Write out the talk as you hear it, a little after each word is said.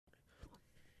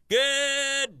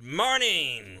Good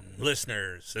morning,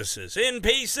 listeners. This is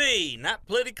NPC, not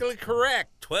politically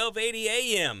correct, 1280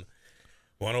 AM,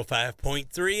 105.3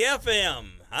 FM.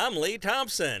 I'm Lee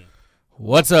Thompson.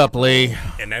 What's up, Lee?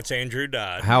 And that's Andrew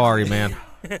Dodd. How are you, man?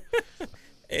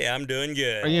 Hey, I'm doing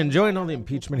good. Are you enjoying all the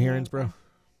impeachment hearings, bro?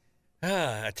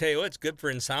 I tell you what, it's good for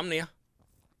insomnia.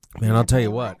 Man, I'll tell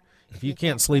you what. If you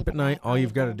can't sleep at night, all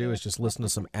you've got to do is just listen to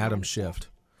some Adam Schiff.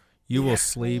 You will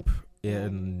sleep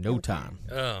in no time.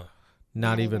 Oh.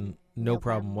 No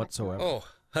problem whatsoever. Oh,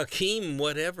 Hakeem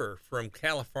whatever from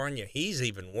California. He's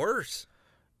even worse.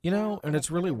 You know, and it's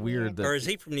really weird that... Or is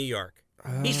he from New York?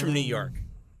 He's from New York.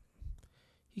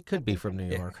 He could be from New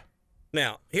York.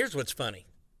 Now, here's what's funny.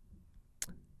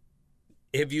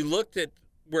 Have you looked at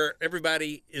where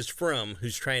everybody is from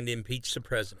who's trying to impeach the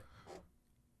president?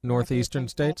 Northeastern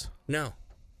states? No.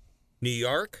 New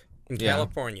York and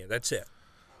California. That's it.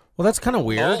 Well, that's kind of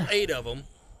weird. All 8 of them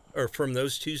are from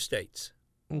those 2 states.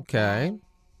 Okay.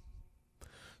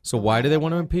 So why do they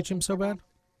want to impeach him so bad?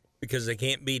 Because they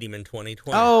can't beat him in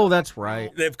 2020. Oh, that's right.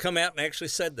 They've come out and actually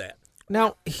said that.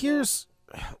 Now,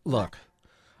 look,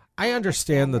 I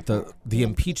understand that the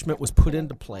impeachment was put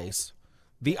into place,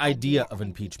 the idea of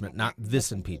impeachment, not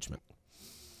this impeachment.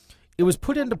 It was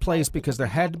put into place because there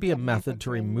had to be a method to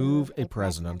remove a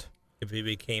president. If he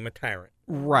became a tyrant.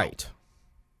 Right.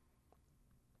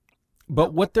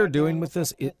 But what they're doing with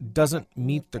this, it doesn't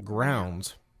meet the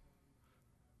grounds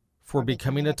for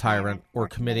becoming a tyrant or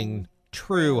committing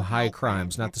true high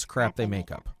crimes, not this crap they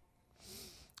make up.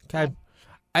 Okay?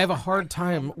 I have a hard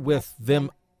time with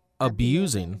them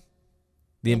abusing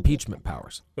the impeachment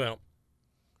powers. Well,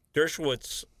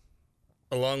 Dershowitz,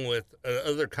 along with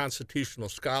other constitutional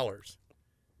scholars,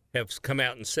 have come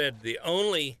out and said the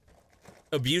only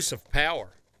abuse of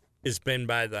power has been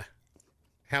by the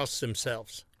House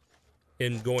themselves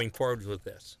in going forward with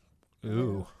this.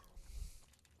 Ooh.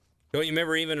 Don't you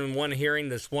remember even in one hearing,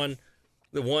 the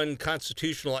one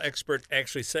constitutional expert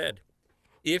actually said,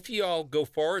 if you all go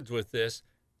forwards with this,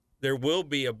 there will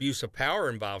be abuse of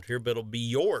power involved here, but it'll be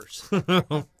yours.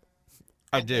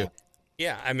 I do.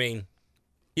 Yeah, I mean,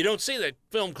 you don't see that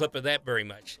film clip of that very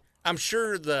much. I'm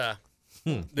sure the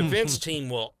defense team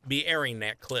will be airing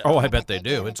that clip. Oh, I bet they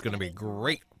do. It's going to be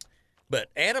great.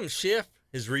 But Adam Schiff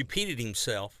has repeated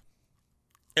himself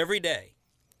every day,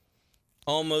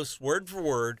 almost word for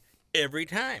word, every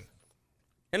time.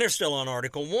 And they're still on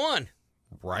Article 1.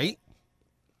 Right?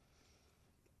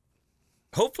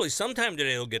 Hopefully sometime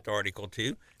today they'll get to Article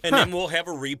 2, and then we'll have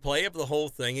a replay of the whole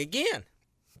thing again.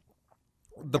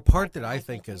 The part that I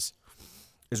think is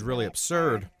really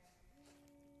absurd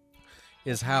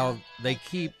is how they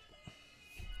keep...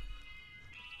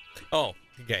 Oh,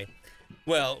 okay.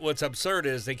 Well, what's absurd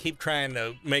is they keep trying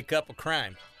to make up a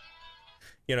crime.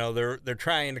 You know, they're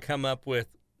trying to come up with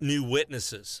new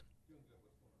witnesses.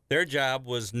 Their job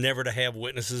was never to have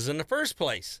witnesses in the first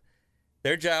place.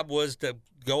 Their job was to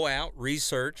go out,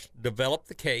 research, develop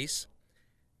the case,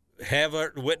 have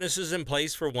witnesses in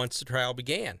place for once the trial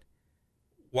began.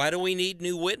 Why do we need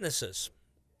new witnesses?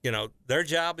 You know, their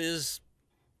job is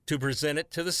to present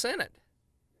it to the Senate.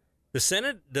 The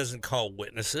Senate doesn't call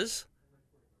witnesses.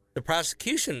 The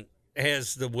prosecution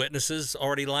has the witnesses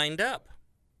already lined up.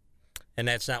 And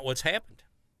that's not what's happened.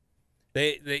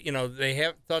 They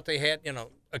have thought they had,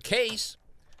 a case.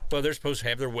 Well, they're supposed to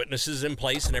have their witnesses in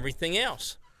place and everything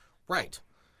else. Right.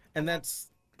 And that's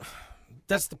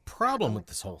the problem with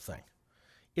this whole thing.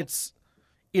 It's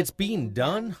being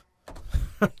done,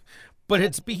 but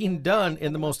it's being done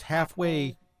in the most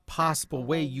halfway possible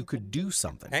way you could do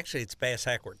something. Actually, it's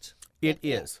bass-backwards. It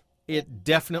is. It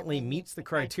definitely meets the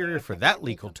criteria for that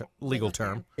legal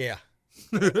term. Yeah.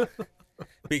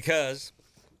 Because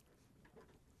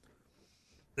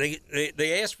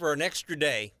they asked for an extra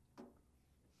day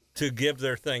to give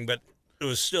their thing, but it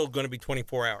was still going to be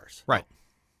 24 hours. Right.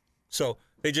 So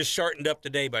they just shortened up the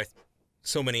day by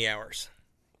so many hours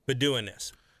for doing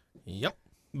this. Yep.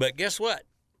 But guess what?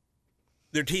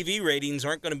 Their TV ratings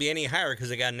aren't going to be any higher because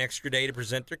they got an extra day to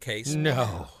present their case.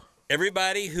 No.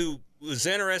 Everybody who was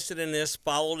interested in this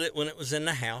followed it when it was in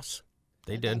the House.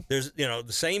 They did. There's, the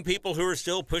same people who are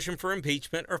still pushing for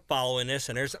impeachment are following this,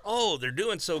 and they're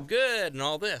doing so good and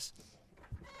all this.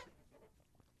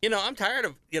 I'm tired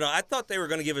of, I thought they were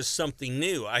going to give us something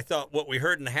new. I thought what we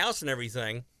heard in the House and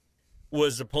everything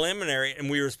was the preliminary, and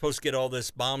we were supposed to get all this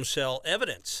bombshell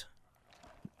evidence.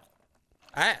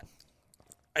 I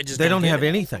just They don't have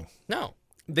anything. No.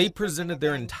 They presented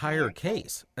their entire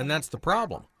case, and that's the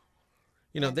problem.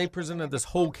 They presented this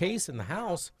whole case in the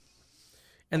House,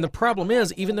 and the problem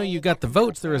is, even though you got the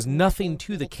votes, there is nothing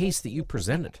to the case that you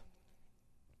presented.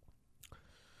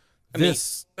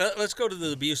 This Let's go to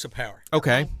the abuse of power.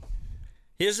 okay.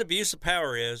 His abuse of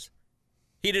power is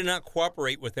he did not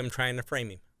cooperate with them trying to frame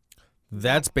him.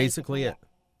 That's basically it.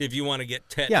 If you want to get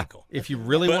Yeah. technical. If you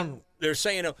really But want, they're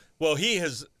saying, well, he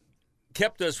has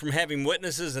kept us from having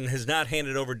witnesses and has not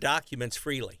handed over documents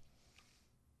freely.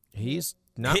 he's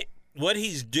not. What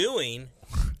he's doing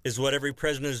is what every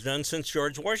president has done since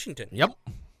George Washington. Yep.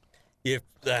 If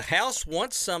the House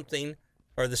wants something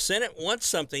or the Senate wants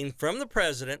something from the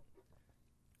president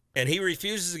and he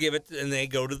refuses to give it, then they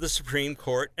go to the Supreme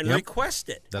Court and Yep. request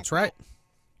it. That's right.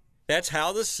 That's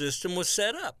how the system was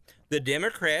set up. The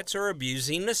Democrats are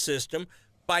abusing the system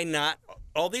by not,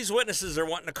 all these witnesses they're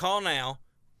wanting to call now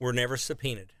were never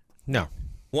subpoenaed. No.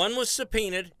 One was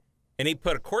subpoenaed, and he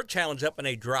put a court challenge up, and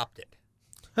they dropped it.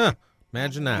 Huh.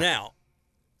 Imagine that. Now,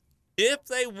 if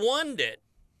they wanted it,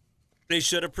 they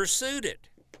should have pursued it.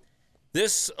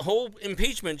 This whole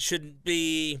impeachment should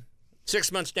be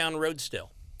 6 months down the road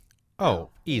still.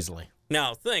 Oh, easily.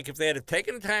 Now, think, if they had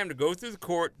taken the time to go through the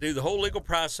court, do the whole legal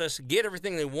process, get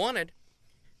everything they wanted,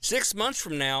 6 months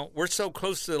from now, we're so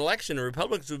close to the election, the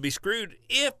Republicans would be screwed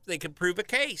if they could prove a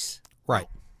case. Right.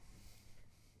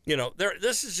 You know,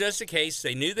 this is just a case.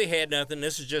 They knew they had nothing.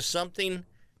 This is just something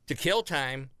to kill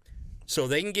time so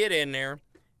they can get in there.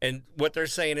 And what they're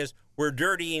saying is, we're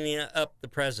dirtying up the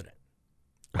president.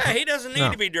 He doesn't need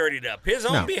No. to be dirtied up. His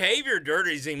own No. behavior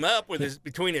dirties him up with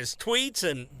between his tweets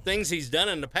and things he's done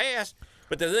in the past.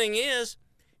 But the thing is,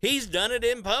 he's done it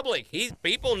in public.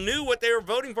 People knew what they were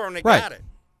voting for and they Right. got it.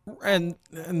 And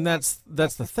that's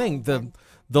the thing.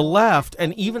 The left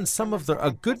and even some of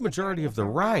a good majority of the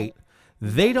right,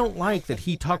 they don't like that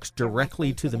he talks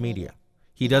directly to the media.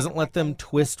 He doesn't let them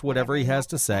twist whatever he has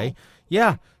to say.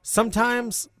 Yeah,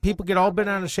 sometimes people get all bent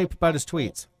out of shape about his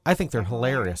tweets. I think they're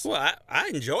hilarious. Well, I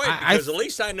enjoy it I- because at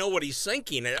least I know what he's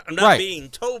thinking. I'm not Right. being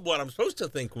told what I'm supposed to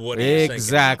think what he's thinking.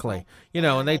 Exactly. You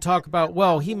know, and they talk about,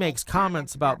 well, he makes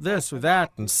comments about this or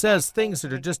that and says things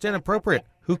that are just inappropriate.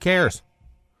 Who cares?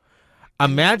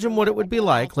 Imagine what it would be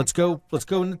like. Let's go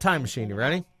in the time machine. You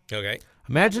ready? Okay.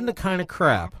 Imagine the kind of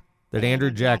crap that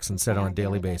Andrew Jackson said on a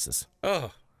daily basis.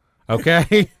 Oh,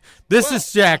 Okay? This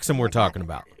is Jackson we're talking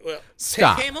about. well,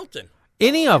 Stop. take Hamilton.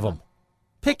 Any of them.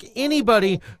 Pick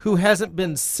anybody who hasn't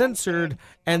been censored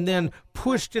and then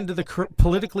pushed into the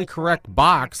politically correct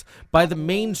box by the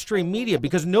mainstream media,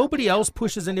 because nobody else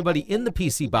pushes anybody in the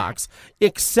PC box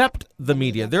except the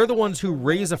media. They're the ones who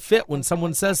raise a fit when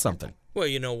someone says something. Well,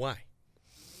 you know why?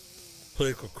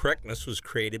 Political correctness was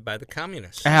created by the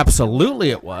communists.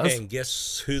 Absolutely it was. And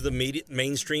guess who the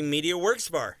mainstream media works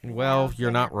for? Well,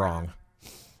 you're not wrong.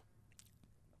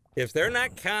 If they're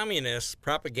not communist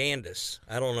propagandists,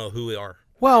 I don't know who they are.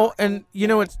 Well, and you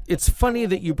know, it's funny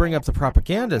that you bring up the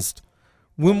propagandist.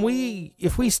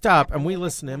 If we stop and we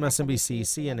listen to MSNBC,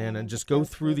 CNN, and just go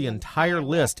through the entire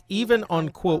list, even on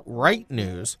quote right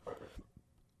news,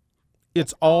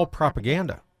 it's all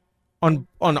propaganda on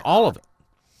all of it.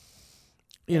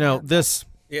 You know, this.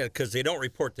 Yeah, because they don't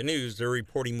report the news; they're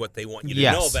reporting what they want you to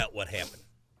Yes. know about what happened.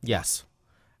 Yes.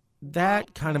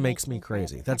 That kind of makes me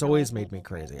crazy. That's always made me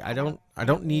crazy. I don't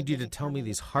need you to tell me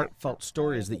these heartfelt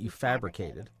stories that you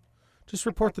fabricated. Just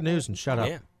report the news and shut up.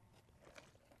 Yeah.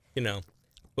 You know,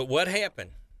 but what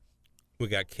happened? We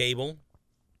got cable,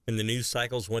 and the news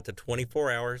cycles went to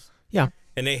 24 hours, Yeah.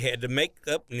 and they had to make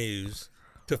up news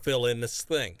to fill in this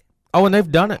thing. Oh, and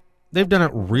they've done it. They've done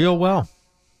it real well.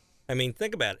 I mean,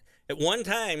 think about it. At one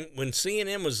time, when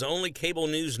CNN was the only cable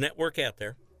news network out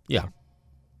there, Yeah.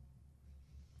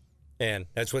 and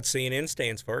that's what CNN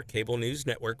stands for, Cable News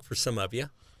Network, for some of you,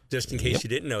 just in case you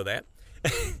didn't know that.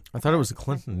 I thought it was the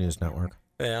Clinton News Network.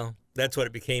 Well, that's what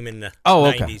it became in the Oh,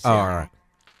 okay. 90s. Oh, all right.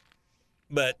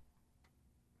 But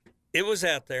it was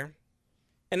out there,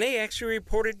 and they actually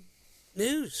reported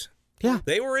news. Yeah.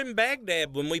 They were in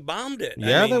Baghdad when we bombed it.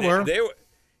 Yeah, they were. They were.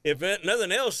 If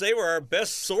nothing else, they were our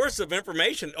best source of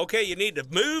information. Okay, you need to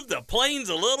move the planes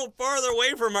a little farther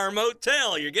away from our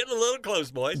motel. You're getting a little close,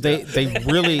 boys. They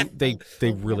really they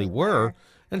really were.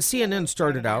 And CNN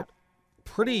started out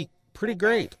pretty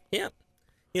great. Yeah.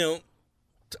 You know,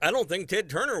 I don't think Ted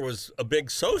Turner was a big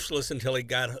socialist until he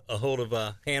got a hold of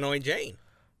Hanoi Jane.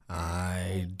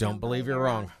 I don't believe you're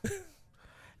wrong.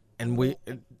 And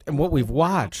what we've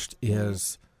watched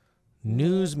is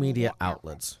news media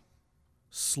outlets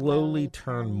slowly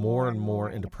turn more and more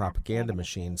into propaganda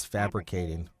machines,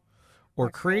 fabricating or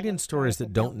creating stories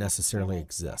that don't necessarily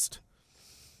exist.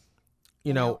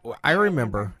 You know, I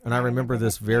remember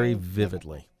this very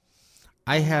vividly.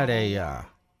 I had a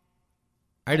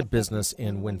business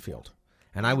in Winfield,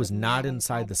 and I was not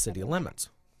inside the city limits.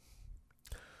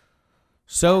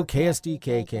 So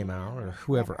KSDK came out, or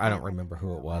whoever, I don't remember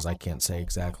who it was, I can't say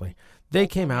exactly. They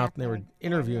came out and they were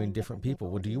interviewing different people.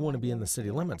 Well, do you want to be in the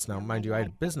city limits? Now, mind you, I had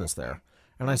a business there.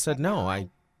 And I said, no, I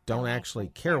don't actually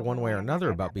care one way or another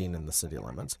about being in the city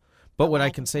limits. But what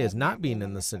I can say is not being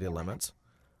in the city limits,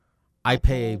 I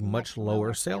pay a much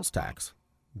lower sales tax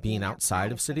being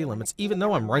outside of city limits. Even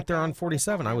though I'm right there on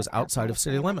 47, I was outside of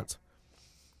city limits.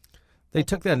 They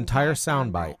took that entire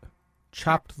soundbite,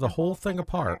 chopped the whole thing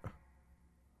apart,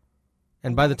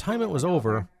 and by the time it was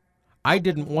over, I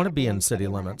didn't want to be in city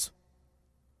limits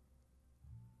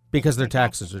because their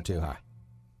taxes are too high.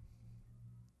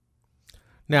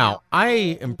 Now,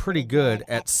 I am pretty good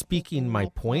at speaking my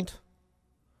point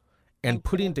and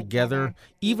putting together,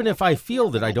 even if I feel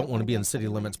that I don't want to be in city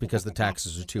limits because the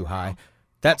taxes are too high,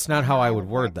 that's not how I would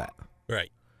word that.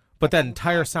 Right. But that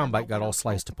entire soundbite got all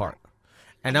sliced apart.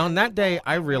 And on that day,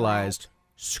 I realized,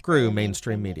 screw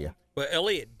mainstream media. Well,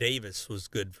 Elliot Davis was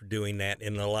good for doing that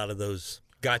in a lot of those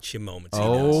gotcha moments.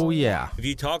 Oh, yeah. If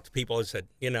you talk to people, I said,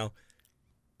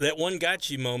 that one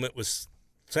gotcha moment was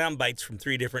sound bites from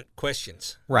 3 different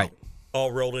questions. Right.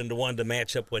 All rolled into one to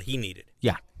match up what he needed.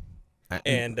 Yeah.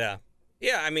 And,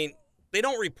 they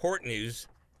don't report news.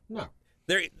 No.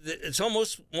 It's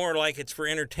almost more like it's for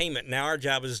entertainment. Now our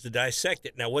job is to dissect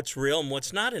it. Now what's real and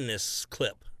what's not in this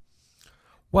clip?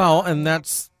 Well, and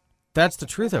that's the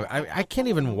truth of it. I can't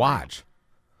even watch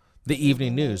the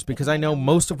evening news because I know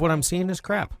most of what I'm seeing is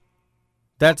crap.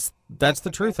 That's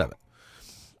the truth of it.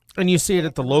 And you see it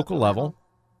at the local level,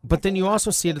 but then you also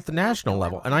see it at the national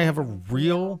level. And I have a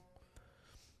real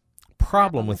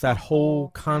problem with that whole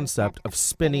concept of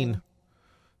spinning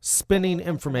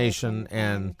information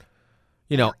and,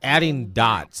 adding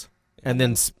dots and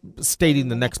then stating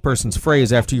the next person's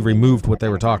phrase after you removed what they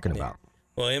were talking about.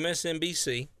 Well,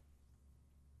 MSNBC,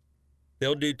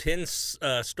 they'll do 10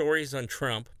 stories on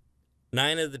Trump.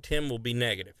 9 of the 10 will be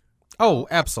negative. Oh,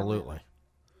 absolutely.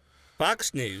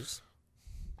 Fox News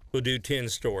will do 10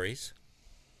 stories,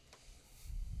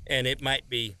 and it might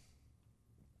be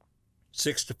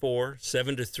 6-4,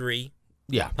 7-3,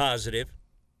 positive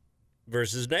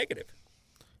versus negative.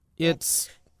 It's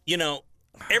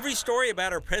every story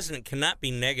about our president cannot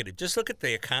be negative. Just look at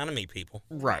the economy, people.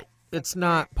 Right. It's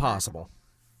not possible.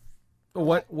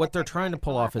 What they're trying to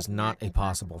pull off is not a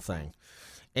possible thing.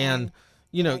 And,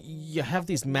 you have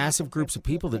these massive groups of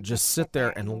people that just sit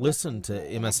there and listen to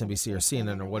MSNBC or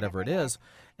CNN or whatever it is,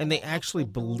 and they actually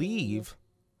believe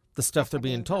the stuff they're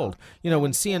being told.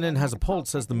 When CNN has a poll that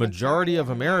says the majority of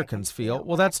Americans feel,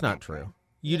 well, that's not true.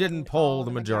 You didn't poll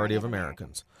the majority of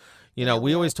Americans.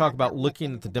 We always talk about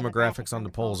looking at the demographics on the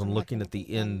polls and looking at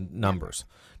the end numbers.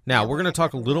 Now, we're going to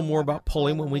talk a little more about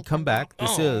polling when we come back.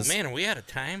 Man, are we out of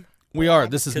time? We are.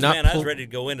 This is not. I was ready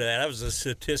to go into that. I was a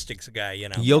statistics guy,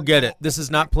 You'll get it. This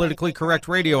is not Politically Correct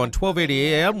Radio on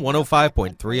 1280 AM,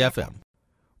 105.3 FM.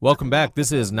 Welcome back.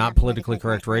 This is Not Politically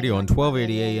Correct Radio on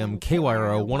 1280 AM,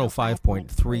 KYRO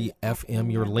 105.3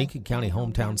 FM, your Lincoln County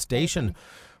hometown station.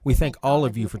 We thank all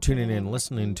of you for tuning in and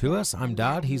listening to us. I'm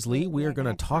Dodd. He's Lee. We are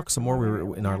going to talk some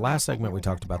more. In our last segment, we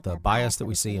talked about the bias that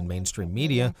we see in mainstream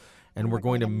media, and we're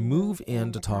going to move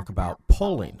in to talk about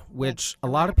polling, which a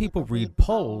lot of people read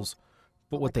polls,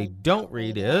 but what they don't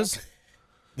read is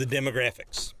the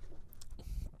demographics.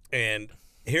 And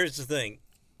here's the thing.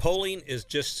 Polling is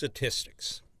just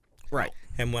statistics. Right.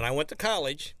 And when I went to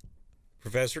college,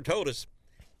 professor told us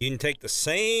you can take the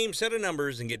same set of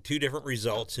numbers and get 2 different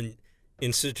results. And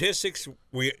in statistics,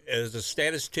 as a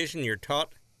statistician, you're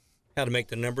taught how to make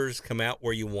the numbers come out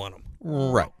where you want them.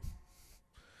 Right.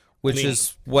 Which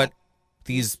is what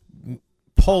these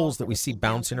polls that we see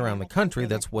bouncing around the country,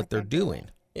 that's what they're doing.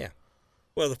 Yeah.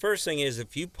 Well, the first thing is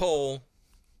if you poll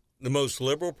the most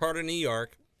liberal part of New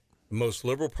York, the most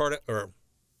liberal part of, or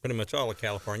pretty much all of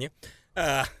California,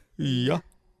 yeah,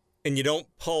 and you don't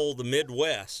poll the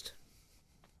Midwest,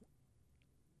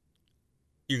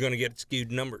 you're going to get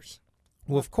skewed numbers.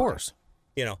 Well, of course.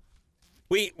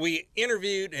 We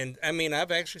interviewed, and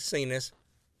I've actually seen this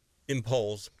in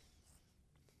polls,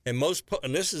 and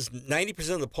this is 90%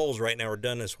 of the polls right now are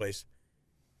done this way.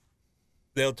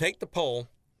 They'll take the poll,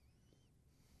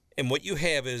 and what you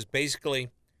have is basically,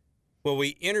 we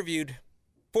interviewed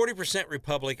 40%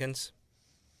 Republicans,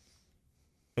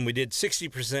 and we did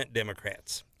 60%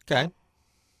 Democrats. Okay.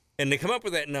 And they come up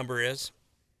with that number is,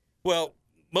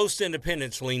 most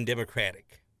independents lean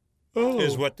Democratic,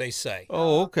 is what they say.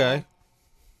 Oh, okay.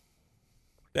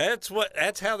 That's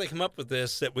how they come up with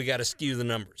this, that we got to skew the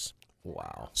numbers.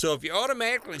 Wow. So if you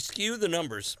automatically skew the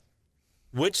numbers,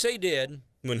 which they did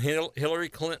when Hillary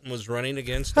Clinton was running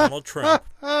against Donald Trump,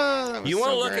 you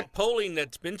want to look at polling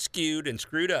that's been skewed and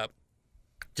screwed up,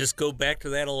 Just go back to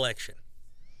that election.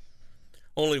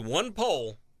 Only one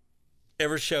poll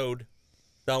ever showed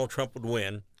Donald Trump would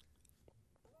win,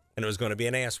 and it was going to be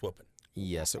an ass whooping.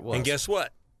 Yes, it was. And guess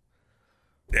what?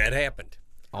 That happened.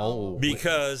 Oh.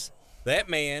 Because that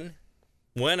man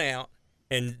went out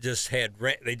and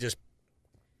they just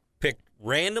picked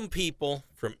random people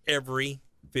from every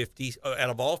 50, out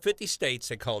of all 50 states.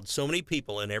 They called so many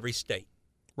people in every state.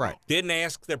 Right. Didn't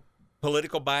ask their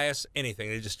political bias, anything.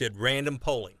 They just did random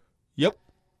polling. Yep.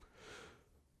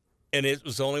 And it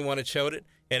was the only one that showed it.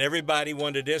 And everybody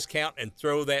wanted to discount and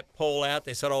throw that poll out.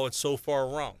 They said, oh, it's so far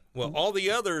wrong. Well, all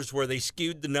the others where they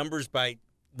skewed the numbers by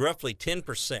roughly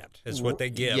 10% is what they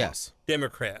give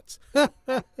Democrats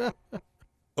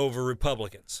over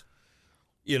Republicans.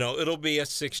 You know, it'll be a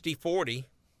 60-40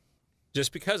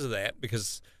 just because of that.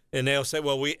 And they'll say,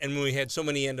 well, we had so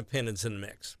many independents in the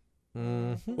mix.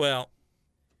 Mm-hmm. Well,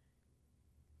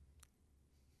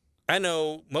 I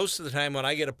know most of the time when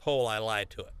I get a poll, I lie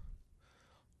to it.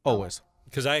 Always.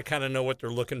 Because I kind of know what they're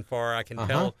looking for. I can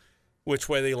tell which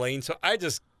way they lean. So I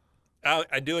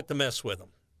do it to mess with them.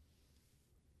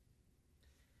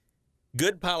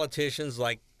 Good politicians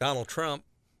like Donald Trump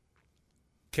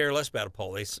care less about a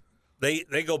poll.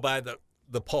 They go by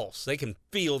the pulse. They can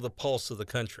feel the pulse of the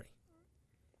country.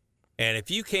 And if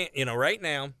you can't, right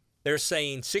now they're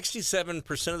saying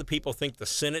 67% of the people think the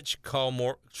Senate should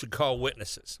call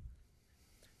witnesses.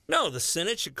 No, the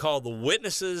Senate should call the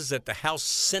witnesses that the House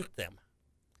sent them.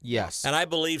 Yes. And I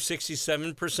believe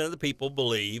 67% of the people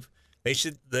believe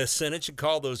the Senate should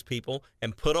call those people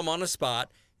and put them on the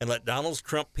spot and let Donald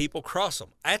Trump people cross them.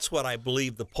 That's what I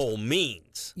believe the poll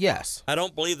means. Yes. I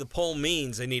don't believe the poll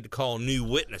means they need to call new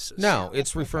witnesses. No,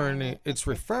 it's referring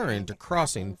to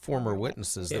crossing former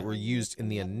witnesses that were used in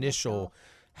the initial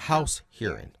House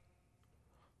hearing.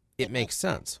 It makes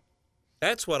sense.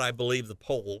 That's what I believe the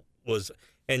poll was.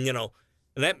 And, and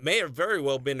that may have very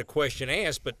well been the question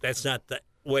asked, but that's not the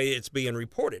way it's being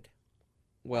reported.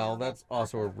 Well, that's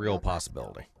also a real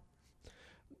possibility.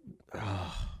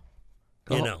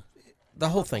 The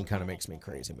whole thing kind of makes me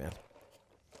crazy, man.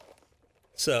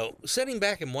 So sitting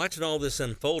back and watching all this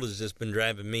unfold has just been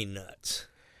driving me nuts.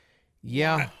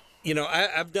 Yeah.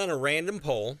 I've done a random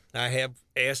poll. I have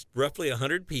asked roughly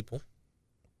 100 people.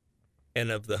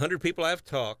 And of the 100 people I've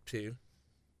talked to,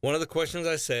 one of the questions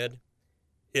I said,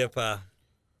 if a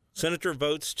senator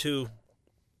votes to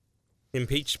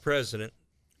impeach the president,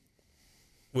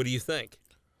 what do you think?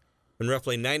 And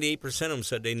roughly 98% of them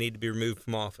said they need to be removed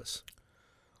from office.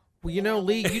 Well,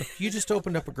 Lee, you just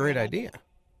opened up a great idea.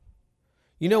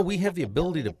 We have the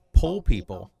ability to poll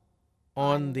people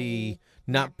on the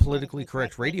Not Politically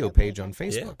Correct radio page on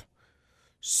Facebook. Yeah.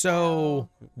 So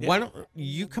why don't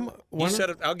you come?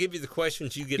 I'll give you the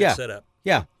questions. You get it set up.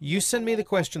 Yeah, you send me the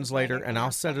questions later, and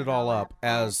I'll set it all up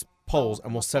as polls,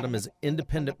 and we'll set them as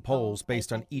independent polls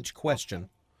based on each question.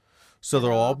 So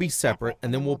they'll all be separate,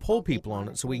 and then we'll poll people on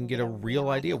it so we can get a real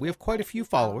idea. We have quite a few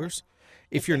followers.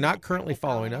 If you're not currently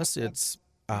following us, it's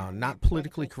Not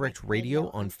Politically Correct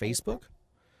Radio on Facebook.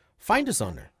 Find us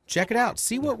on there. Check it out.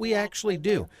 See what we actually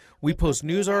do. We post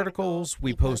news articles.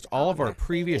 We post all of our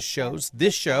previous shows.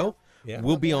 This show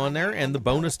will be on there, and the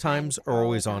bonus times are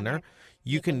always on there.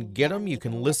 You can get them. You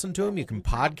can listen to them. You can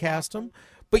podcast them.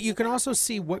 But you can also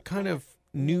see what kind of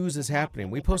news is happening.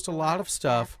 We post a lot of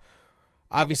stuff.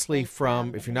 Obviously, if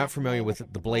you're not familiar with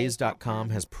it,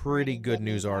 theblaze.com has pretty good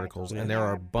news articles, and there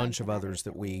are a bunch of others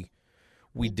that we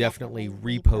definitely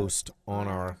repost on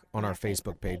our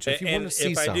Facebook page. So if you want to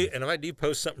see some. If I do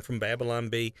post something from Babylon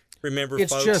Bee, remember,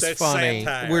 it's folks, just that's funny.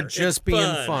 satire. We're just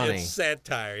being funny. It's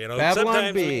satire. Babylon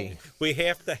sometimes Bee. We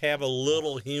have to have a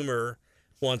little humor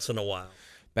once in a while.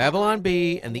 Babylon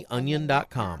Bee and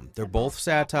TheOnion.com. They're both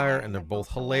satire, and they're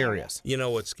both hilarious. You know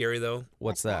what's scary, though?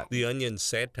 What's that? The Onion's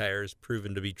satire has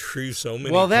proven to be true so many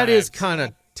times. Well, that is kind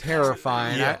of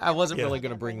terrifying. I wasn't really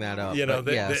going to bring that up.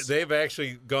 They've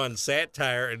actually gone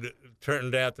satire and it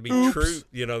turned out to be true.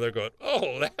 They're going,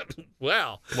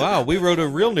 wow. Wow, we wrote a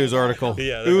real news article.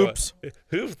 Oops. Going,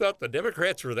 who thought the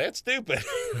Democrats were that stupid?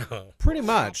 Pretty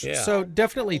much. Yeah. So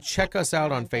definitely check us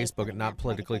out on Facebook at Not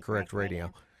Politically Correct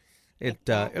Radio.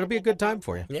 It'll be a good time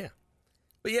for you. Yeah.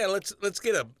 But let's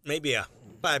get maybe a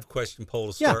 5-question poll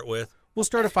to start with. We'll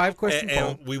start a 5-question poll.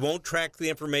 And we won't track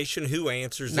the information who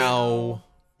answers it. No.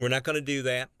 We're not going to do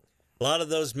that. A lot of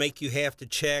those make you have to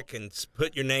check and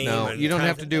put your name. No, you don't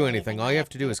have to do anything. All you have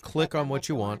to do is click on what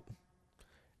you want,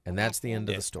 and that's the end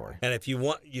of the story. And if you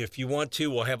want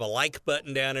to, we'll have a like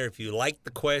button down there. If you like the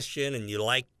question and you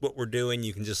like what we're doing,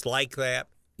 you can just like that.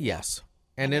 Yes.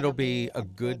 And it'll be a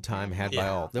good time had by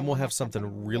all. Then we'll have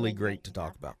something really great to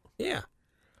talk about. Yeah.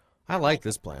 I like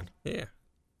this plan. Yeah.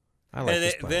 I like And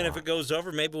this plan then a if lot. it goes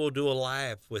over, maybe we'll do a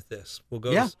live with this. We'll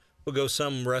go. Yeah. We'll go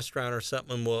some restaurant or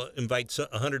something, and we'll invite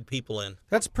 100 people in.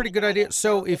 That's a pretty good idea.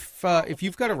 So if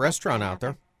you've got a restaurant out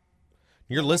there,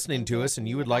 you're listening to us, and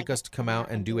you would like us to come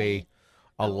out and do a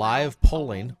live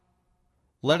polling,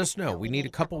 let us know. We need a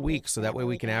couple weeks so that way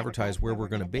we can advertise where we're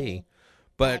going to be.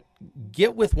 But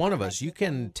get with one of us. You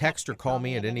can text or call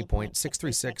me at any point,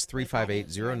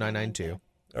 636-358-0992.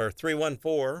 Or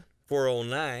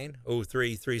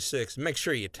 314-409-0336. Make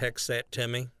sure you text that to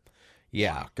me.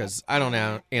 Yeah, because I don't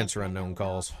answer unknown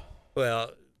calls.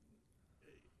 Well,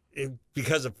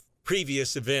 because of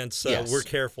previous events, Yes. we're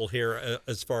careful here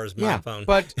as far as my phone.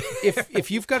 But if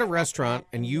you've got a restaurant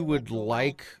and you would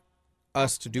like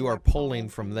us to do our polling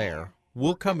from there,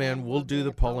 we'll come in, we'll do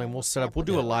the polling, we'll set up, we'll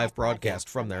do a live broadcast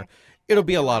from there. It'll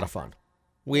be a lot of fun.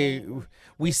 We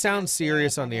sound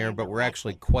serious on the air, but we're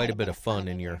actually quite a bit of fun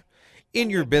in your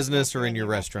business or in your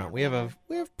restaurant. We have a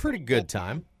pretty good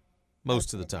time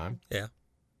most of the time. Yeah.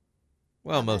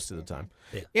 Well, most of the time.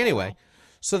 Yeah. Anyway,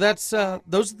 so that's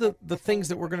those are the things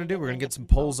that we're going to do. We're going to get some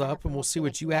polls up, and we'll see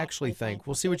what you actually think.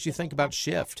 We'll see what you think about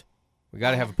Shift. We got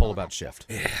to have a poll about Shift.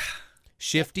 Yeah.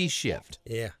 Shifty Shift.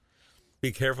 Yeah.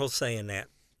 Be careful saying that.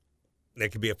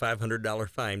 That could be a $500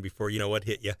 fine before you know what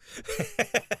hit you.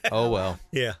 Oh, well.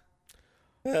 Yeah.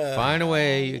 Find a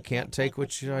way. You can't take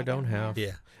what I don't have.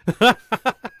 Yeah.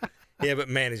 Yeah, but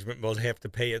management will have to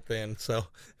pay it then, so.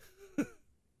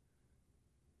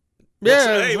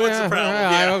 Hey, what's the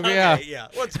problem? Yeah.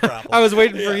 What's the problem? I was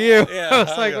waiting for you. Yeah, I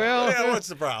was like, well, yeah, what's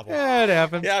the problem? yeah, it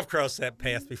happened. Yeah, I've crossed that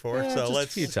path before, Yeah, so just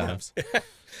let's a few times.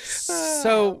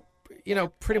 So,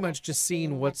 pretty much just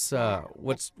seeing what's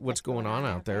going on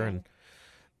out there, and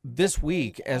this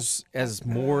week, as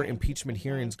more impeachment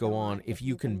hearings go on, if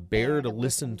you can bear to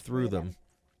listen through them.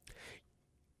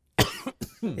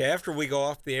 Yeah, after we go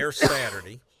off the air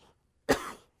Saturday,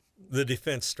 the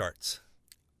defense starts.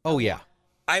 Oh yeah.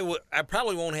 I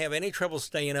probably won't have any trouble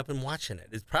staying up and watching it.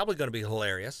 It's probably going to be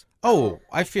hilarious. Oh,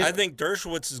 I think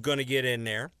Dershowitz is going to get in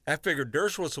there. I figured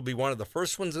Dershowitz will be one of the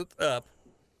first ones up,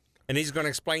 and he's going to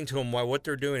explain to them why what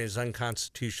they're doing is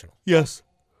unconstitutional. Yes.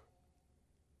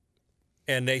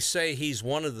 And they say he's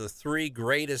one of the 3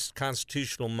 greatest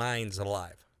constitutional minds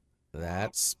alive.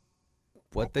 That's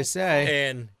what they say.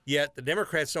 And yet the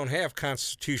Democrats don't have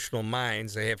constitutional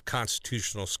minds. They have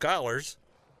constitutional scholars.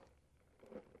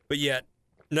 But yet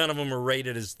none of them are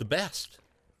rated as the best.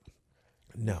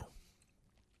 No.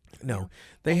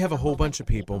 They have a whole bunch of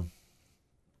people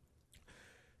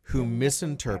who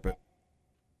misinterpret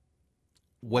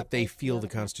what they feel the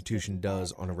Constitution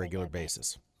does on a regular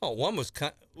basis. Oh, one was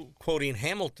quoting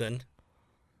Hamilton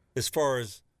as far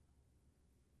as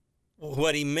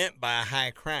what he meant by a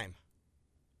high crime.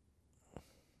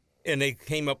 And they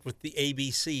came up with the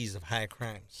ABCs of high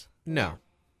crimes. No.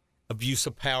 Abuse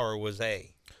of power was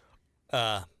A.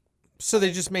 So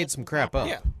they just made some crap up.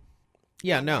 Yeah.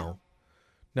 Yeah, no.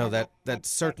 No, that's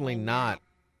certainly not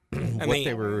what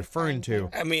they were referring to.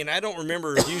 I mean, I don't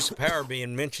remember abuse of power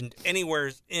being mentioned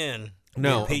anywhere in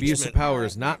No, the abuse of impeachment. power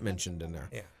is not mentioned in there.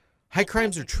 Yeah. High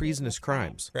crimes are treasonous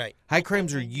crimes. Right. High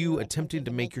crimes are you attempting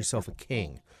to make yourself a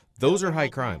king. Those are high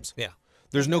crimes. Yeah.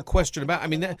 There's no question about it. I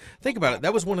mean, think about it.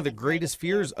 That was one of the greatest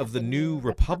fears of the new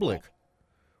republic,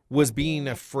 was being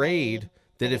afraid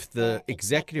that if the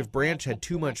executive branch had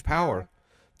too much power,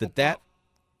 that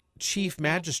chief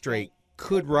magistrate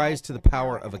could rise to the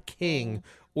power of a king,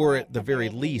 or at the very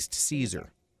least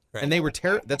Caesar. Right. And they were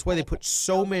that's why they put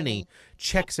so many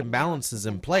checks and balances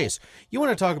in place. You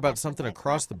want to talk about something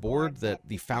across the board that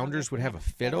the founders would have a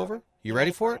fit over? You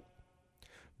ready for it?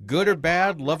 Good or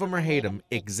bad, love them or hate them,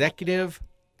 executive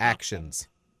actions,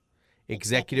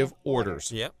 executive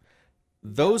orders. Yep.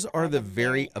 Those are the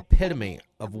very epitome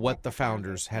of what the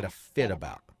founders had a fit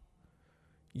about.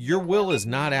 Your will is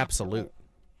not absolute.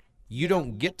 You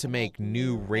don't get to make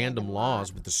new random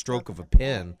laws with the stroke of a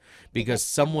pen because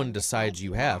someone decides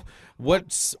you have. What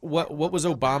was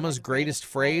Obama's greatest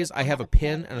phrase? I have a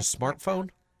pen and a smartphone?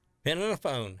 Pen and a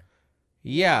phone.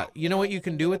 Yeah, you know what you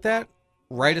can do with that?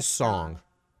 Write a song.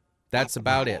 That's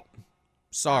about it.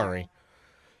 Sorry.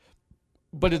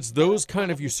 But it's those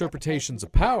kind of usurpations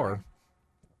of power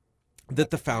that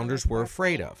the founders were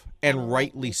afraid of, and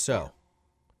rightly so.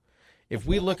 If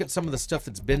we look at some of the stuff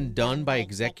that's been done by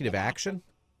executive action,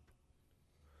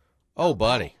 oh,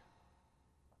 buddy,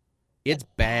 it's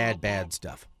bad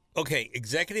stuff. Okay,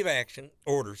 executive action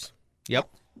orders Yep.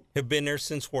 have been there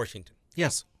since Washington.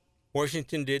 Yes.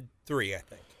 Washington did 3, I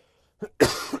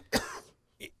think.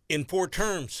 In 4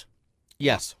 terms.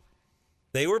 Yes.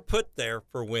 They were put there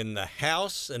for when the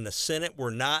House and the Senate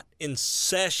were not in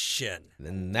session.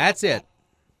 And that's it.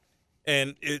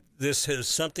 And this is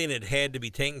something that had to be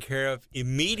taken care of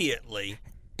immediately.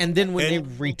 And then when they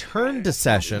returned to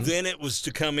session, then it was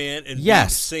to come in and yes,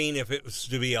 be seen if it was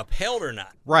to be upheld or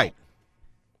not. Right.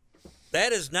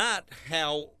 That is not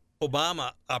how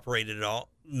Obama operated at all,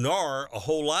 nor a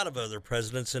whole lot of other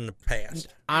presidents in the past.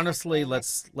 Honestly,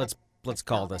 let's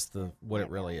call this what it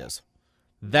really is.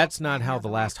 That's not how the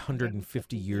last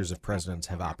 150 years of presidents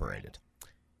have operated.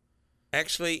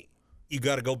 Actually, you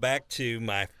got to go back to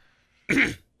my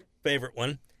favorite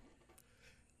one.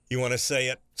 You want to say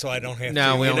it so I don't have to?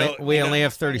 No, we only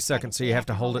have 30 seconds, so you have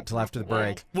to hold it till after the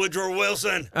break. Woodrow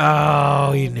Wilson.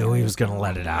 Oh, he knew he was going to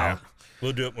let it out. Yeah.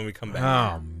 We'll do it when we come back.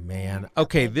 Oh, man.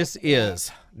 Okay, this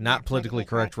is Not Politically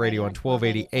Correct Radio on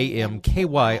 1280 AM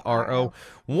KYRO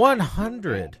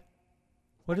 100.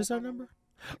 What is our number?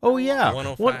 Oh, yeah.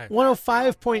 105.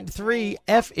 105.3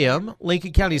 FM,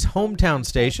 Lincoln County's hometown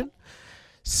station.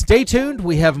 Stay tuned.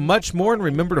 We have much more, and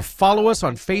remember to follow us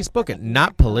on Facebook at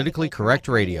Not Politically Correct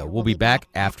Radio. We'll be back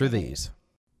after these.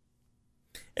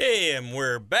 Hey, and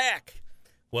we're back.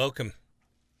 Welcome.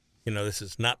 You know, this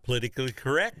is Not Politically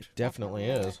Correct. Definitely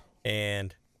is.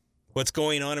 And what's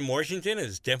going on in Washington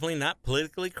is definitely not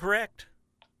politically correct.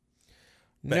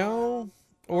 But, no,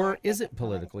 or is it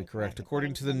politically correct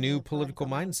according to the new political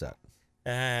mindset?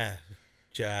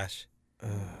 Josh.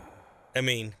 I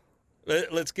mean,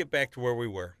 let's get back to where we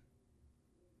were.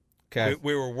 Okay.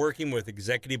 We were working with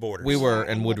executive orders. We were,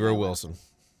 and Woodrow Wilson.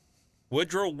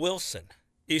 Woodrow Wilson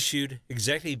issued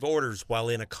executive orders while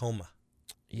in a coma.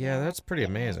 Yeah, that's pretty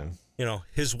amazing. You know,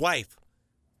 his wife,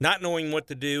 not knowing what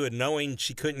to do and knowing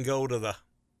she couldn't go to the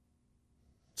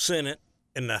Senate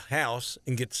and the House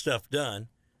and get stuff done,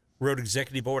 wrote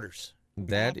executive orders.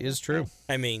 That is true.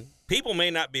 I mean, people may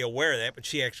not be aware of that, but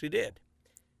she actually did.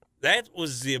 That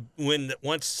was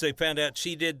once they found out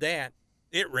she did that,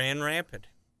 it ran rampant.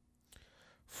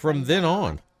 From then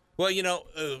on. Well, you know,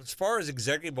 as far as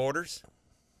executive orders,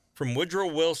 from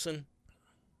Woodrow Wilson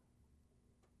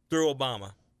through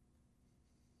Obama,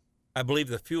 I believe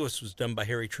the fewest was done by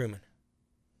Harry Truman.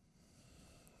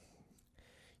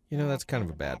 You know, that's kind of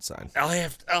a bad sign. I'll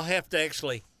have to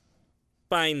actually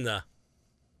find the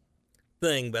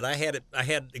thing, but I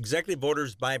had executive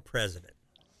orders by president.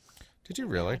 Did you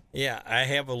really? Yeah, I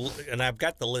have and I've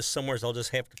got the list somewhere, so I'll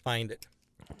just have to find it.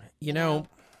 You know,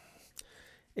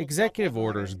 executive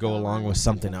orders go along with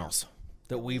something else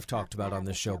that we've talked about on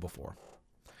this show before.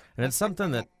 And it's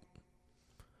something that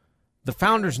the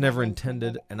founders never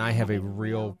intended, and I have a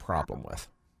real problem with.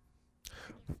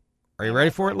 Are you ready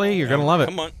for it, Lee? You're going to love it.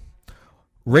 Come on.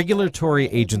 Regulatory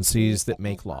agencies that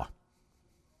make law.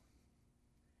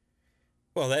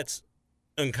 Well, that's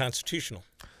unconstitutional.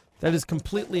 That is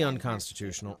completely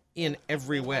unconstitutional in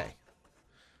every way.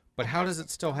 But how does it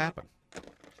still happen?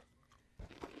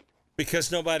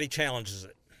 Because nobody challenges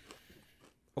it.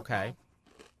 Okay.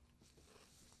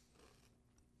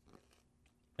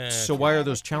 So why are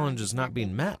those challenges not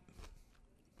being met?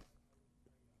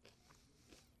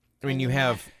 I mean, you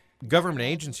have government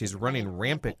agencies running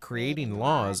rampant, creating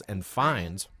laws and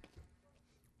fines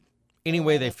any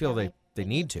way they feel they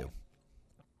need to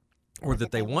or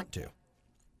that they want to.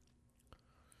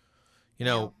 You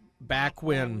know, back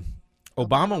when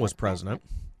Obama was president,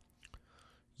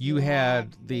 you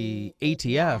had the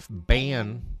ATF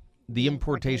ban the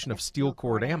importation of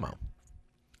steel-cord ammo.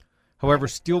 However,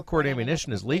 steel-cord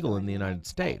ammunition is legal in the United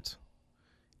States.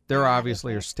 There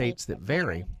obviously are states that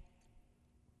vary.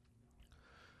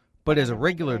 But as a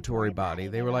regulatory body,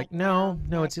 they were like, no,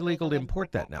 it's illegal to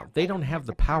import that now. They don't have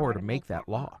the power to make that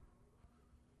law.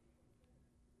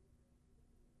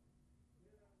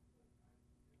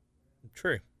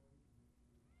 True.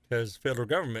 Because the federal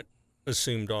government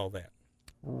assumed all that.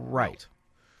 Right.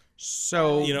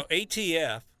 So, you know,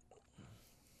 ATF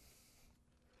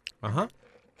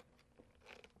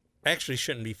actually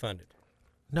shouldn't be funded.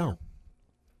 No.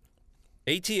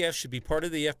 ATF should be part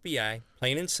of the FBI,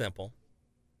 plain and simple.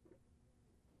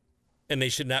 And they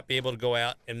should not be able to go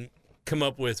out and come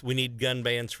up with, we need gun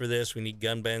bans for this, we need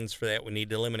gun bans for that, we need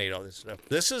to eliminate all this stuff.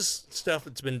 This is stuff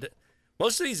that's been...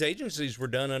 Most of these agencies were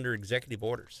done under executive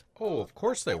orders. Oh, of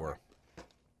course they were.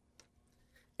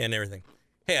 And everything.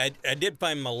 Hey, I did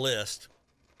find my list.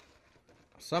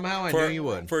 Somehow I knew you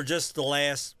would. For just the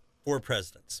last 4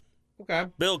 presidents. Okay.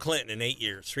 Bill Clinton in 8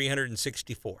 years,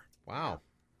 364. Wow.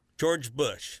 George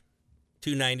Bush,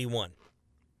 291.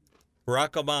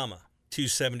 Barack Obama,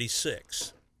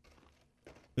 276.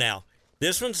 Now,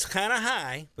 this one's kind of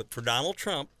high, but for Donald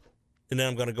Trump, and then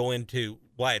I'm going to go into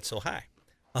why it's so high,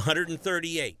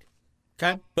 138.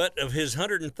 Okay. But of his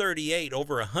 138,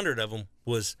 over 100 of them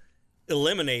was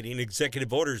eliminating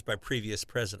executive orders by previous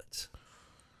presidents.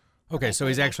 Okay, so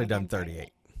he's actually done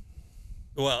 38.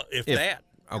 Well, if If- that.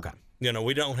 Okay. You know,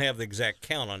 we don't have the exact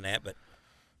count on that, but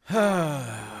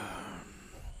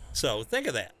so think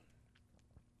of that.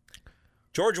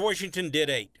 George Washington did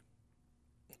 8.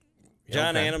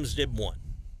 John Okay. Adams did 1.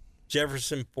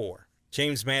 Jefferson 4.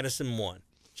 James Madison 1.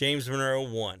 James Monroe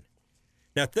 1.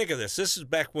 Now think of this. This is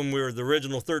back when we were the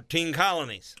original 13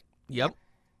 colonies. Yep.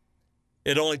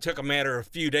 It only took a matter of a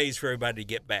few days for everybody to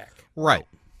get back. Right.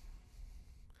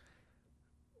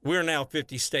 We're now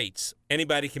 50 states.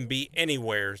 Anybody can be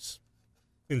anywheres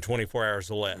in 24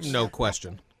 hours or less. No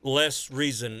question. Less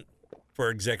reason for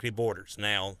executive orders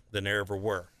now than there ever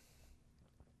were.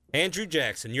 Andrew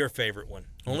Jackson, your favorite one.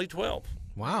 Only 12.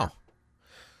 Wow.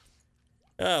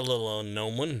 A little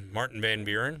unknown one. Martin Van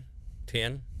Buren,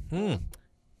 10. Hmm.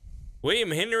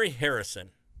 William Henry Harrison,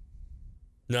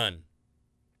 none.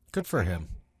 Good for him.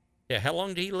 Yeah, how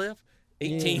long did he live?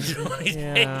 18, 20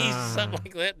 Yeah. days, something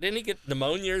like that. Didn't he get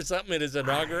pneumonia or something at his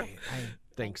inaugural? I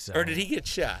think so. Or did he get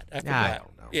shot? I forgot.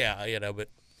 don't know. Yeah, you know, but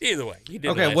either way, he did.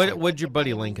 Okay, nice what one. what'd your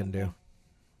buddy Lincoln do?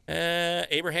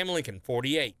 Abraham Lincoln,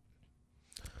 48.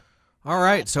 All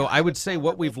right, so I would say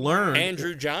what we've learned,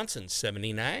 Andrew Johnson,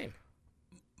 79.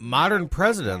 modern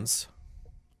presidents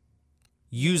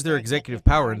use their executive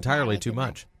power entirely too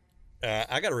much.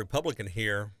 I got a Republican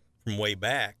here from way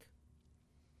back.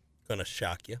 Gonna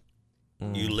shock you.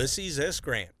 Ulysses S.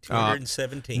 Grant,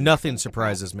 217. Nothing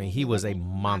surprises me. He was a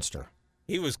monster.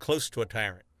 He was close to a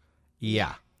tyrant.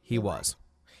 Yeah, he was.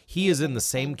 He is in the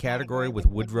same category with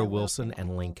Woodrow Wilson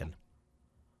and Lincoln.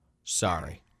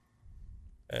 Sorry.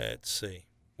 Let's see.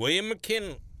 William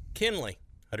McKinley,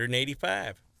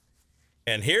 185.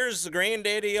 And here's the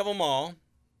granddaddy of them all,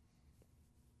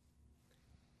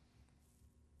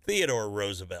 Theodore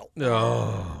Roosevelt.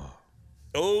 Oh.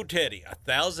 Oh, Teddy,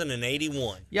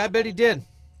 1,081. Yeah, I bet he did.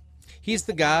 He's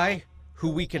the guy who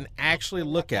we can actually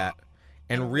look at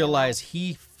and realize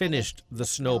he finished the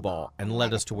snowball and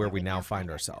led us to where we now find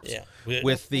ourselves. Yeah.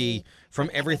 With the, from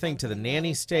everything to the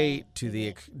nanny state, to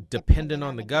the dependent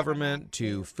on the government,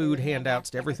 to food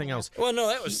handouts, to everything else. Well, no,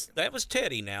 that was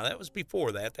Teddy now. That was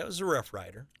before that. That was a Rough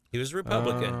Rider. He was a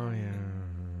Republican. Oh, yeah.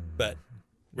 But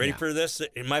ready for this?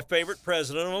 My favorite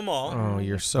president of them all, Oh,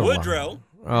 you're so Woodrow. wrong.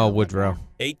 Oh, Woodrow.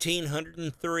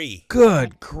 1,803.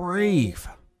 Good grief.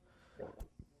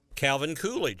 Calvin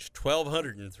Coolidge,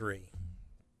 1,203.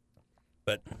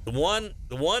 But the one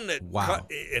that, Wow.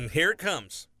 And here it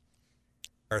comes,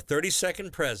 our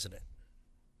 32nd president,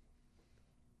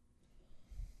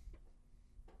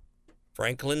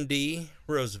 Franklin D.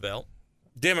 Roosevelt,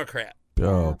 Democrat,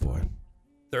 Oh, boy.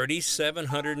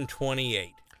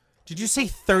 3,728. Did you say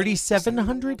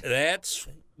 3,700? That's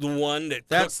the one that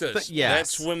That's cooked us. the- yes.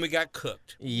 That's when we got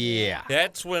cooked. Yeah.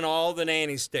 That's when all the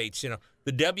nanny states,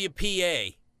 the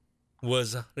WPA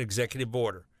was an executive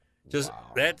order. Just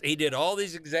that he did all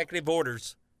these executive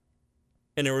orders,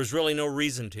 and there was really no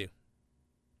reason to.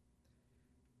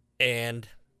 And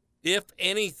if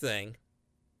anything,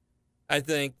 I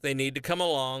think they need to come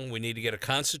along. We need to get a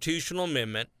constitutional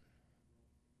amendment.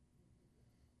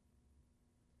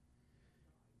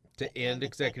 To end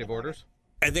executive orders?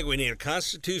 I think we need a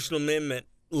constitutional amendment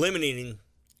limiting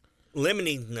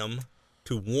them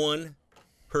to 1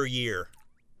 per year.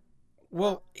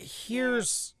 Well,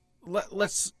 here's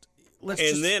let's And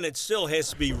just, then it still has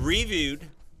to be reviewed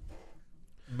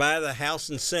by the House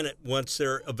and Senate once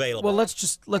they're available. well,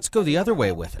 let's go the other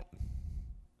way with it.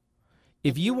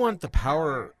 If you want the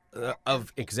power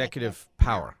of executive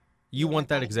power, you want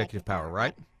that executive power,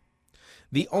 right?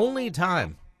 The only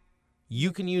time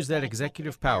you can use that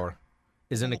executive power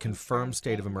is in a confirmed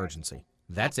state of emergency.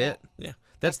 That's it. Yeah.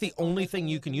 That's the only thing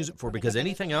you can use it for, because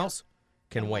anything else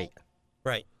can wait.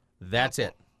 Right. That's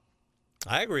it.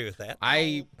 I agree with that.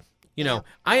 I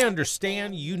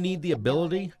understand you need the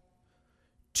ability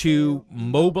to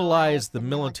mobilize the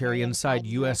military inside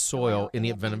U.S. soil in the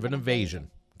event of an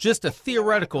invasion. Just a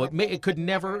theoretical. It could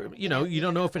never, you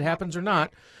don't know if it happens or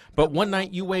not. But one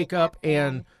night you wake up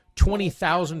and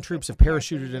 20,000 troops have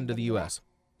parachuted into the U.S.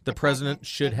 The president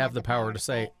should have the power to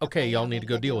say, okay, y'all need to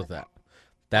go deal with that.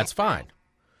 That's fine.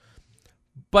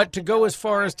 But to go as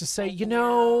far as to say,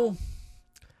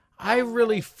 I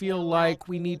really feel like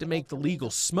we need to make the legal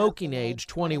smoking age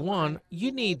 21.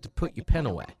 You need to put your pen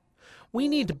away. We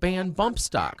need to ban bump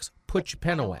stocks. Put your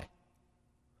pen away.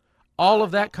 All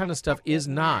of that kind of stuff is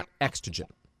not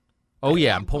exigent. Oh,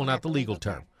 yeah, I'm pulling out the legal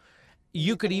term.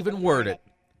 You could even word it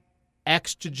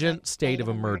exigent state of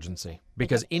emergency,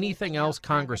 because anything else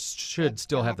Congress should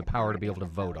still have the power to be able to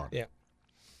vote on. Yeah.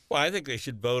 Well, I think they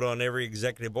should vote on every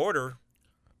executive order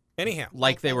anyhow.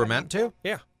 Like they were meant to?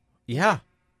 Yeah. Yeah.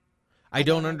 I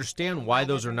don't understand why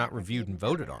those are not reviewed and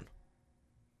voted on.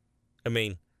 I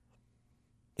mean,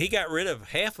 he got rid of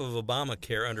half of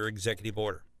Obamacare under executive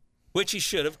order, which he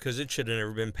should have, because it should have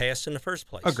never been passed in the first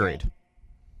place. Agreed.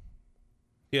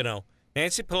 You know,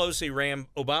 Nancy Pelosi rammed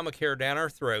Obamacare down our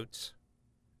throats,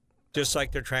 just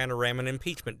like they're trying to ram an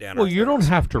impeachment down our throats. Well, you don't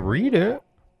have to read it.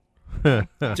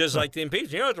 Just like the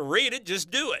impeachment. You don't have to read it,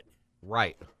 just do it.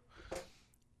 Right.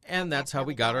 And that's how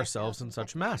we got ourselves in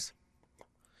such a mess.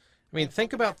 I mean,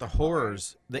 think about the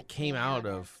horrors that came out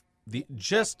of the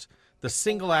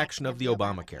single action of the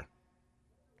Obamacare.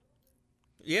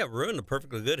 Yeah, ruined a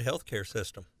perfectly good healthcare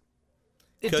system.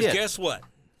 It Because did. guess what?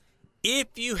 If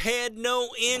you had no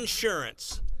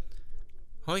insurance,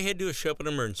 all you had to do is show up in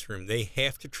an emergency room. They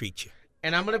have to treat you.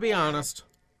 And I'm going to be honest,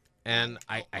 and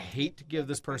I hate to give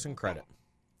this person credit.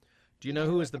 Do you know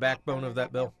who is the backbone of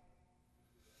that bill?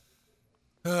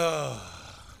 I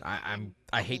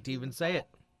hate to even say it.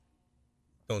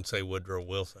 Don't say Woodrow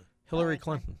Wilson. Hillary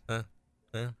Clinton. Huh?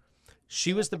 Yeah.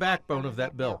 She was the backbone of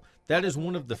that bill. That is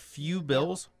one of the few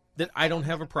bills that I don't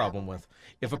have a problem with.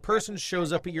 If a person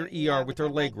shows up at your ER with their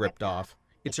leg ripped off,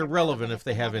 it's irrelevant if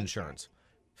they have insurance.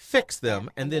 Fix them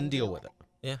and then deal with it.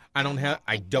 Yeah.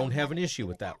 I don't have an issue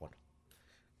with that one.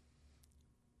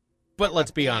 But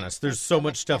let's be honest, there's so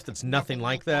much stuff that's nothing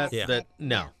like that that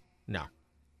no.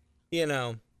 You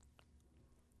know,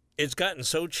 it's gotten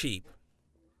so cheap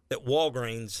that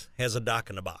Walgreens has a Doc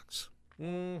in a Box.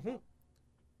 Mm-hmm.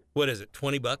 What is it,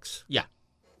 $20? Yeah.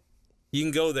 You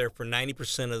can go there for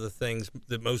 90% of the things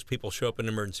that most people show up in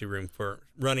the emergency room for: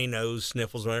 runny nose,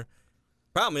 sniffles, whatever.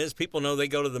 Problem is, people know they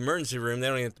go to the emergency room, they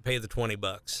don't even have to pay the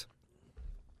 $20.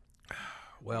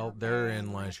 Well,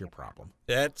 therein lies your problem.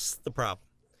 That's the problem.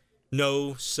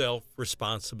 No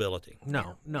self-responsibility.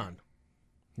 No, none.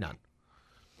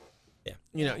 Yeah.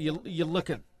 You know, you look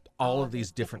at all of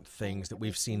these different things that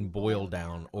we've seen boil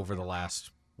down over the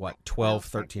last, 12,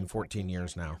 13, 14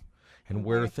 years now, and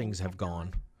where things have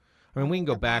gone. I mean, we can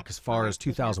go back as far as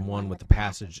 2001 with the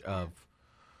passage of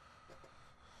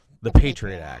the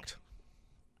Patriot Act.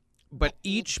 But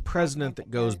each president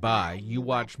that goes by, you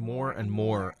watch more and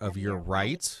more of your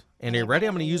rights. And are you ready?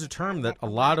 I'm going to use a term that a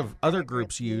lot of other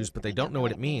groups use, but they don't know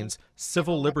what it means: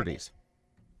 civil liberties.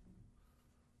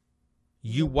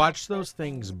 You watch those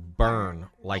things burn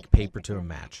like paper to a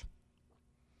match.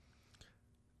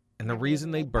 And the reason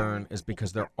they burn is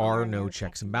because there are no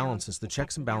checks and balances. The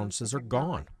checks and balances are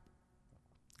gone.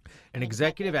 An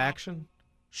executive action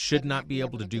should not be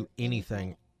able to do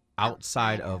anything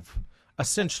outside of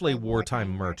essentially wartime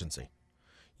emergency.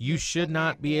 You should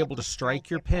not be able to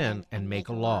strike your pen and make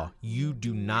a law. You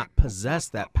do not possess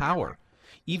that power.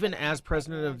 Even as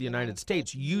President of the United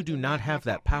States, you do not have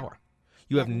that power.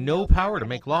 You have no power to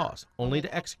make laws, only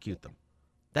to execute them.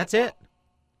 That's it.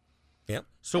 Yep.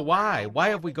 So why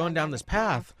have we gone down this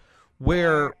path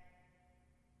where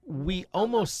we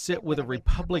almost sit with a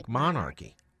republic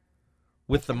monarchy,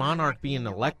 with the monarch being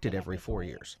elected every 4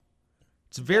 years?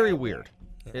 It's very weird.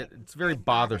 It's very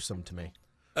bothersome to me.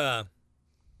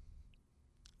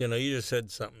 You know, you just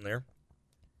said something there.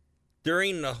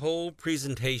 During the whole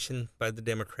presentation by the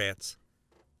Democrats,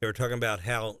 they were talking about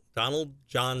how Donald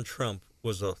John Trump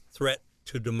was a threat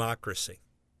to democracy.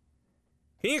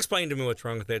 Can you explain to me what's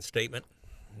wrong with that statement?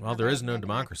 Well, there is no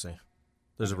democracy.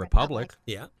 There's a republic.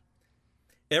 Yeah.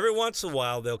 Every once in a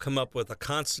while, they'll come up with a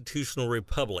constitutional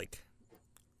republic.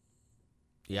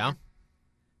 Yeah.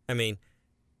 I mean,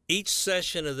 each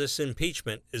session of this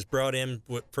impeachment is brought in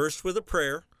first with a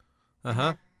prayer,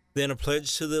 then a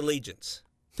pledge to the allegiance,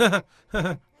 a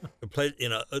pledge,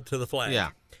 to the flag. Yeah.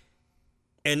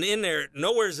 And in there,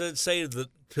 nowhere does it say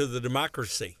to the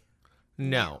democracy.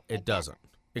 No, it doesn't.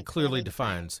 It clearly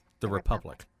defines the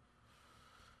republic.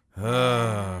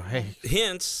 Hey.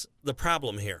 Hence the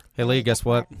problem here. Hey, Lee, guess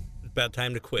what? It's about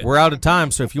time to quit. We're out of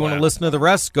time, so if you want to listen to the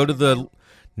rest, go to the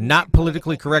Not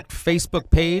Politically Correct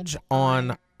Facebook page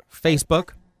on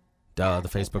Facebook. The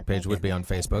Facebook page would be on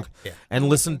Facebook. Yeah. And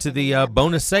listen to the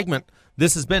bonus segment.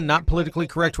 This has been Not Politically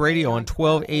Correct Radio on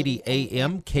 1280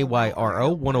 AM,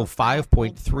 KYRO,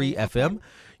 105.3 FM,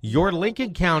 your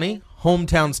Lincoln County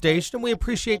hometown station, and we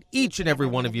appreciate each and every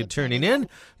one of you tuning in.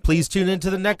 Please tune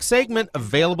into the next segment,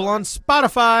 available on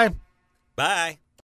Spotify. Bye.